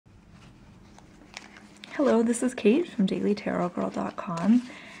Hello, this is Kate from dailytarotgirl.com,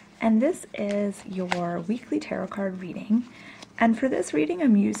 and this is your weekly tarot card reading. And for this reading,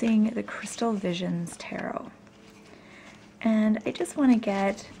 I'm using the Crystal Visions Tarot. And I just want to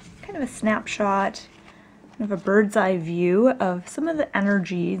get kind of a snapshot, kind of a bird's eye view of some of the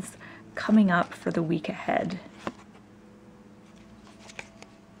energies coming up for the week ahead.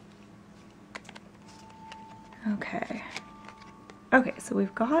 Okay, so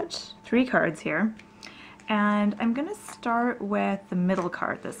we've got 3 cards here. And I'm going to start with the middle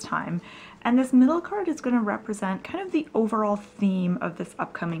card this time. And this middle card is going to represent kind of the overall theme of this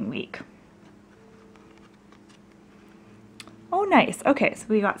upcoming week. Oh, nice. Okay, so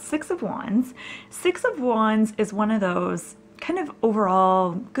we got 6 of Wands. 6 of Wands is one of those kind of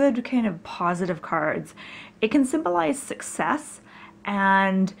overall good, kind of positive cards. It can symbolize success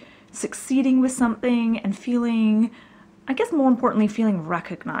and succeeding with something and feeling, I guess more importantly, feeling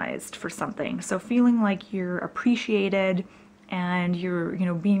recognized for something. So feeling like you're appreciated and you're,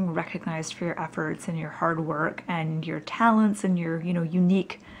 being recognized for your efforts and your hard work and your talents and your,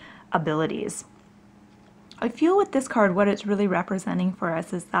 unique abilities. I feel with this card, what it's really representing for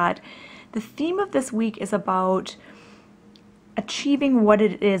us is that the theme of this week is about achieving what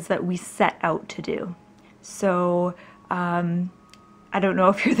it is that we set out to do. So, I don't know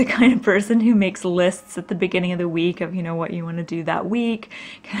if you're the kind of person who makes lists at the beginning of the week of, what you want to do that week,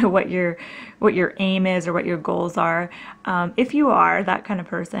 kind of what your aim is or what your goals are. If you are that kind of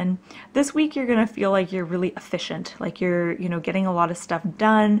person, this week you're going to feel like you're really efficient, like you're, getting a lot of stuff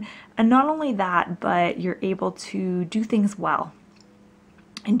done. And not only that, but you're able to do things well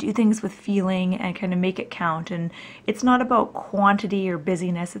and do things with feeling and kind of make it count. And it's not about quantity or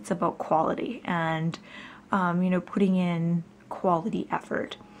busyness, it's about quality and, putting in quality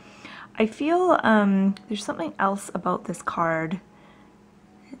effort. I feel there's something else about this card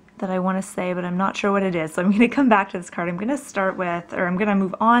that I want to say, but I'm not sure what it is. So I'm going to come back to this card. I'm going to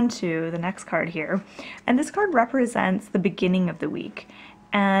move on to the next card here. And this card represents the beginning of the week.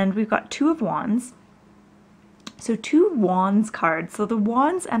 And we've got 2 of Wands. So 2 Wands cards. So the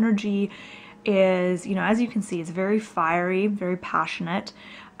Wands energy is, as you can see, it's very fiery, very passionate.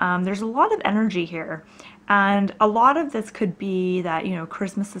 There's a lot of energy here. And a lot of this could be that,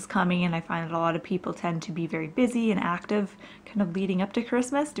 Christmas is coming, and I find that a lot of people tend to be very busy and active kind of leading up to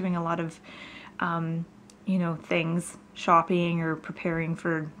Christmas, doing a lot of, things, shopping or preparing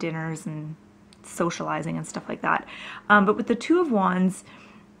for dinners and socializing and stuff like that. But with the 2 of Wands,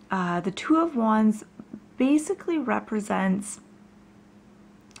 basically represents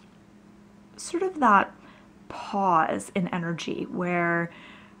sort of that pause in energy where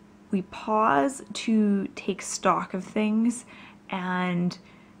we pause to take stock of things and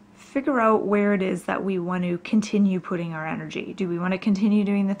figure out where it is that we want to continue putting our energy. Do we want to continue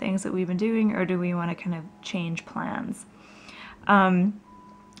doing the things that we've been doing, or do we want to kind of change plans?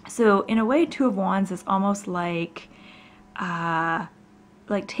 So in a way, 2 of Wands is almost like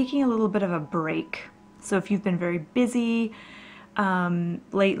taking a little bit of a break. So if you've been very busy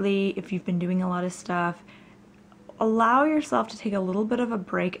lately, if you've been doing a lot of stuff, allow yourself to take a little bit of a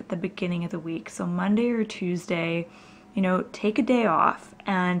break at the beginning of the week. So Monday or Tuesday, take a day off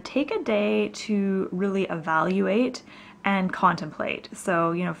and take a day to really evaluate and contemplate.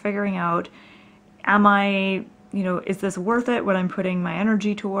 So, figuring out, is this worth it, what I'm putting my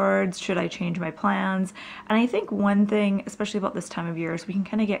energy towards? Should I change my plans? And I think one thing, especially about this time of year, is we can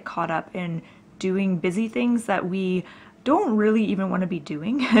kind of get caught up in doing busy things that we don't really even want to be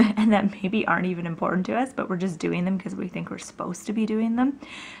doing and that maybe aren't even important to us, but we're just doing them because we think we're supposed to be doing them.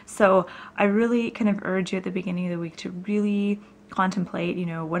 So I really kind of urge you at the beginning of the week to really contemplate,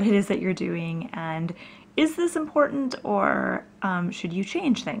 what it is that you're doing, and is this important, or should you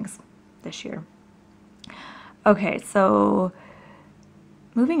change things this year? Okay, so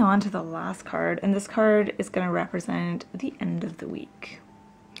moving on to the last card, and this card is going to represent the end of the week.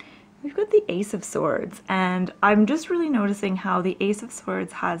 We've got the Ace of Swords, and I'm just really noticing how the Ace of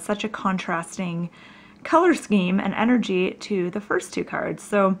Swords has such a contrasting color scheme and energy to the first 2 cards.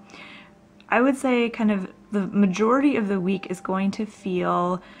 So I would say kind of the majority of the week is going to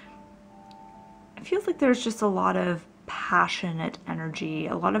feels like there's just a lot of passionate energy,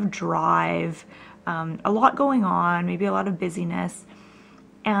 a lot of drive, a lot going on, maybe a lot of busyness.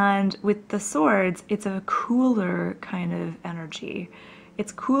 And with the swords, it's a cooler kind of energy.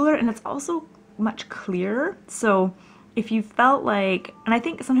 It's cooler, and it's also much clearer. So if you felt like, and I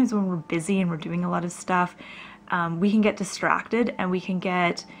think sometimes when we're busy and we're doing a lot of stuff, we can get distracted and we can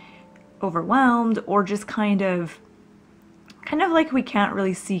get overwhelmed or just kind of kind of like we can't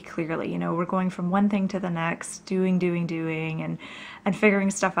really see clearly. You know, we're going from one thing to the next, doing, and figuring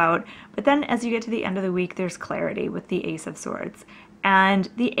stuff out. But then as you get to the end of the week, there's clarity with the Ace of Swords. And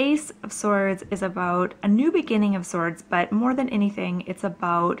the Ace of Swords is about a new beginning of swords, but more than anything, it's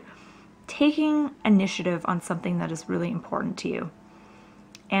about taking initiative on something that is really important to you.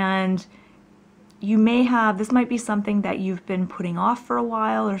 And you may have, this might be something that you've been putting off for a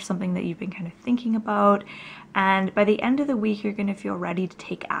while, or something that you've been kind of thinking about. And by the end of the week, you're going to feel ready to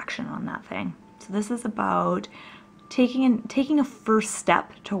take action on that thing. So this is about taking a first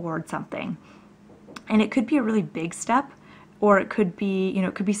step toward something. And it could be a really big step, or it could be, you know,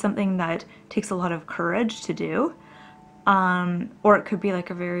 it could be something that takes a lot of courage to do. Or it could be like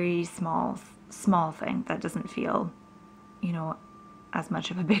a very small thing that doesn't feel, you know, as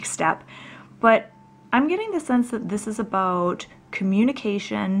much of a big step. But I'm getting the sense that this is about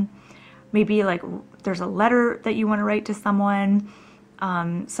communication. Maybe like there's a letter that you want to write to someone,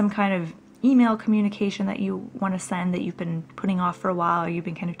 some kind of email communication that you want to send that you've been putting off for a while, or you've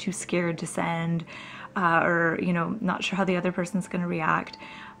been kind of too scared to send, or, you know, not sure how the other person's going to react.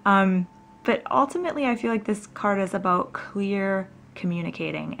 But ultimately, I feel like this card is about clear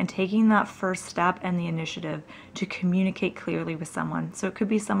communicating and taking that first step and the initiative to communicate clearly with someone. So it could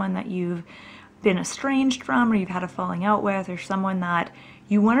be someone that you've been estranged from, or you've had a falling out with, or someone that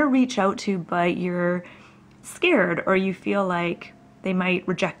you want to reach out to, but you're scared, or you feel like they might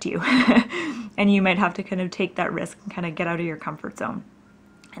reject you. And you might have to kind of take that risk and kind of get out of your comfort zone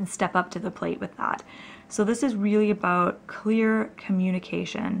and step up to the plate with that. So this is really about clear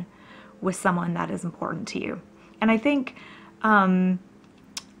communication with someone that is important to you. And I think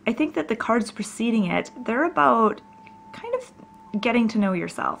that the cards preceding it, they're about kind of getting to know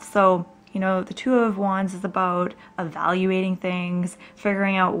yourself. So, you know, the Two of Wands is about evaluating things,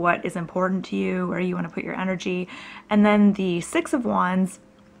 figuring out what is important to you, where you want to put your energy. And then the Six of Wands,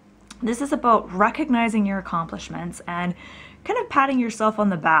 this is about recognizing your accomplishments and kind of patting yourself on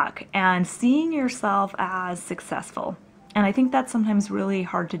the back and seeing yourself as successful. And I think that's sometimes really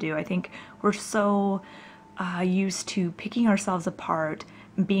hard to do. I think we're so used to picking ourselves apart,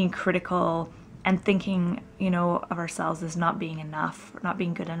 being critical, and thinking, you know, of ourselves as not being enough, or not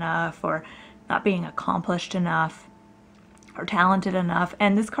being good enough, or not being accomplished enough, or talented enough.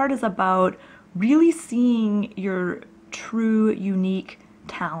 And this card is about really seeing your true, unique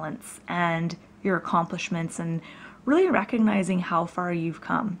talents and your accomplishments, and really recognizing how far you've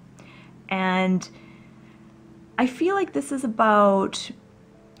come. And I feel like this is about,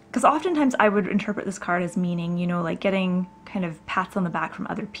 because oftentimes I would interpret this card as meaning, you know, like getting kind of pats on the back from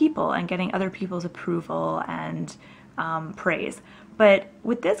other people and getting other people's approval and praise. But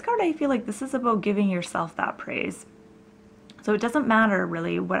with this card, I feel like this is about giving yourself that praise. So it doesn't matter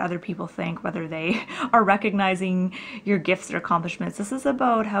really what other people think, whether they are recognizing your gifts or accomplishments. This is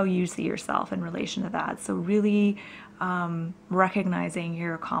about how you see yourself in relation to that. So really recognizing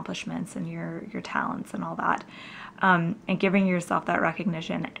your accomplishments and your talents and all that, and giving yourself that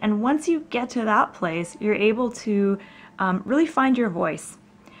recognition. And once you get to that place, you're able to really find your voice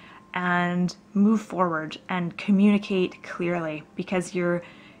and move forward and communicate clearly, because you're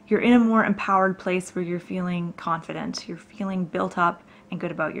in a more empowered place where you're feeling confident, you're feeling built up and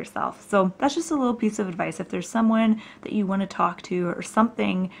good about yourself. So that's just a little piece of advice. If there's someone that you want to talk to, or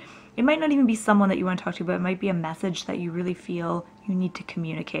something, it might not even be someone that you want to talk to, but it might be a message that you really feel you need to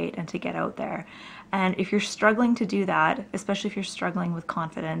communicate and to get out there. And if you're struggling to do that, especially if you're struggling with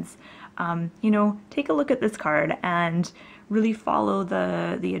confidence, you know, take a look at this card and really follow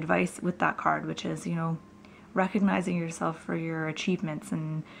the advice with that card, which is, you know, recognizing yourself for your achievements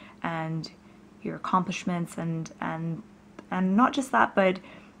and your accomplishments, and not just that, but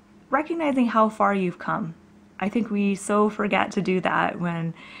recognizing how far you've come. I think we so forget to do that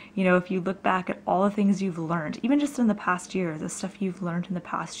when, you know, if you look back at all the things you've learned, even just in the past year, the stuff you've learned in the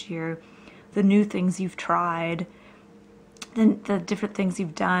past year, the new things you've tried, the different things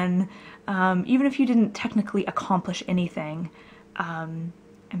you've done, even if you didn't technically accomplish anything, I'm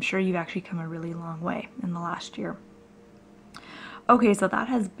sure you've actually come a really long way in the last year. Okay, so that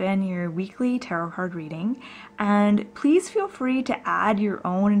has been your weekly tarot card reading, and please feel free to add your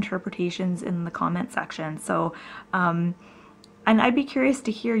own interpretations in the comment section. So, and I'd be curious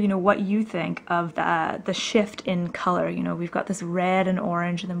to hear, you know, what you think of the shift in color. You know, we've got this red and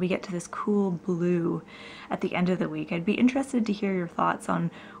orange, and then we get to this cool blue at the end of the week. I'd be interested to hear your thoughts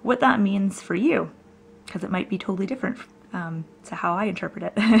on what that means for you, because it might be totally different to how I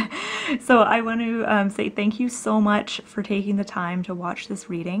interpret it. So I want to say thank you so much for taking the time to watch this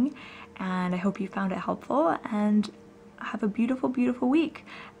reading, and I hope you found it helpful, and have a beautiful, beautiful week.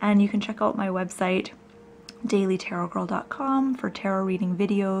 And you can check out my website dailytarotgirl.com for tarot reading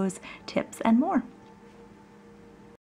videos, tips, and more.